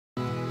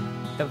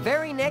The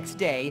very next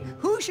day,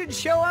 who should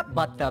show up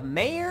but the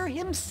mayor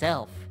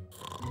himself?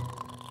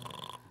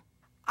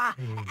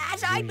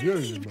 As I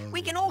believe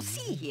we can all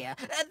see here,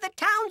 the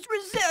town's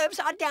reserves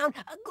are down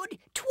a good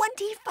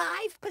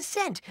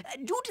 25%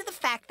 due to the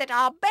fact that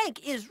our bank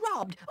is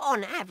robbed,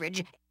 on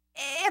average,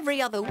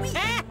 every other week.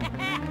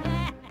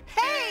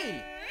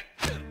 Hey!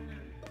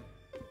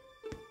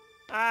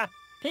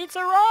 Pizza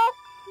roll?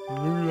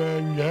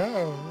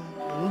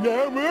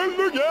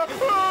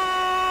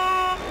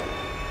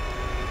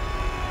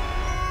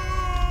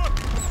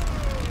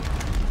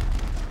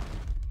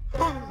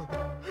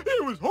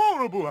 It was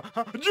horrible,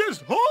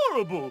 just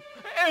horrible.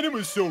 And it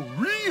was so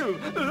real,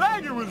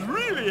 like it was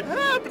really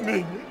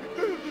happening.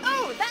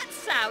 Oh, that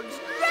sounds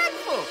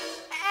dreadful.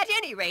 At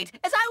any rate,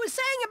 as I was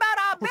saying about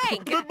our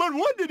bank... But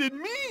what did it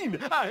mean?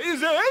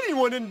 Is there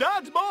anyone in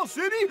Dodgeball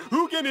City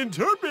who can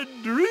interpret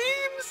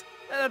dreams?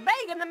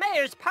 Begging the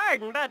mayor's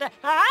pardon, but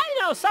I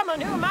know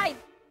someone who might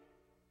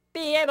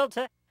be able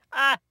to,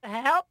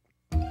 help.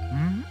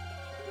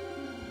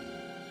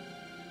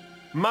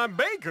 My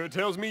baker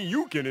tells me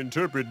you can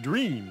interpret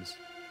dreams.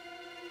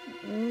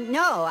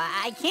 No,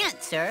 I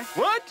can't, sir.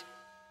 What?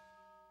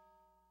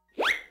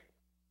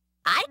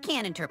 I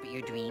can't interpret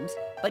your dreams,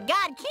 but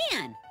God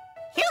can.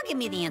 He'll give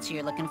me the answer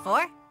you're looking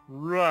for.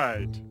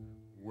 Right.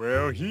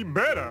 Well, he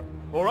better,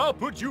 or I'll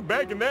put you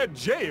back in that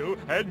jail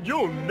and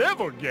you'll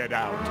never get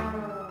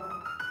out.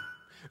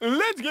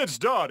 Let's get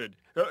started.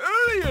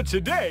 Earlier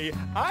today,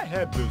 I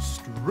had the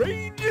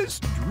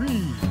strangest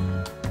dream.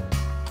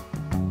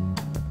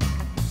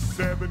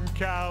 7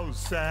 cows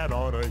sat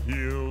on a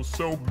hill,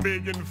 so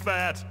big and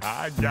fat,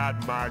 I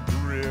got my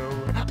grill.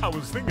 I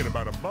was thinking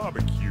about a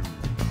barbecue.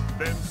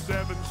 Then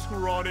 7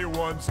 scrawny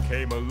ones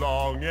came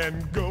along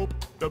and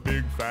gulped, the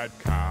big fat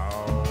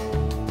cows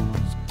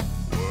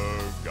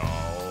were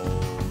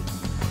gone.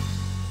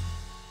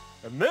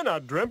 And then I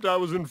dreamt I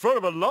was in front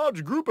of a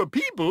large group of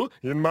people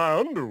in my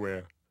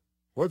underwear.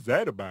 What's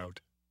that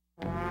about?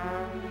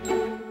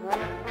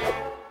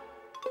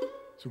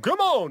 So come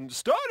on,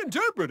 start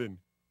interpreting.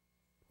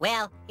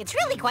 Well, it's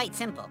really quite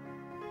simple.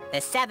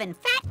 The 7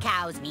 fat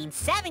cows mean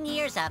 7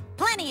 years of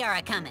plenty are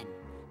a-comin'.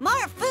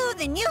 More food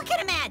than you can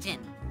imagine.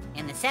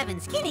 And the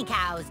 7 skinny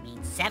cows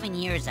mean 7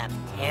 years of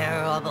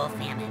terrible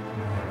famine.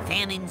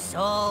 Famine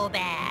so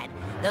bad,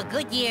 the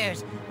good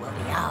years will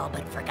be all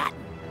but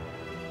forgotten.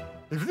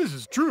 If this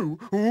is true,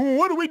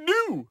 what do we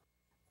do?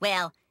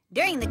 Well,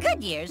 during the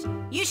good years,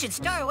 you should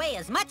store away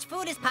as much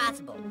food as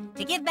possible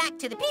to give back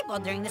to the people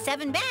during the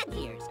 7 bad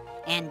years.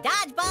 And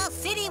Dodgeball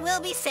City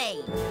will be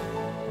saved.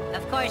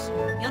 Of course,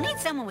 you'll need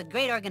someone with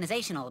great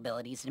organizational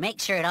abilities to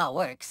make sure it all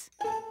works.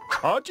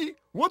 Archie,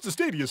 what's the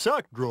state of your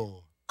sock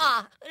drawer?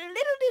 A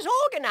little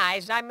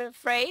disorganized, I'm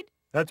afraid.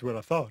 That's what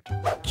I thought.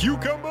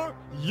 Cucumber,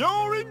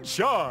 you're in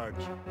charge.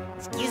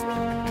 Excuse me?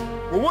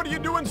 Well, what are you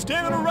doing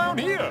standing around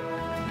here?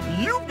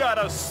 You've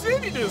got a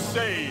city to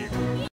save.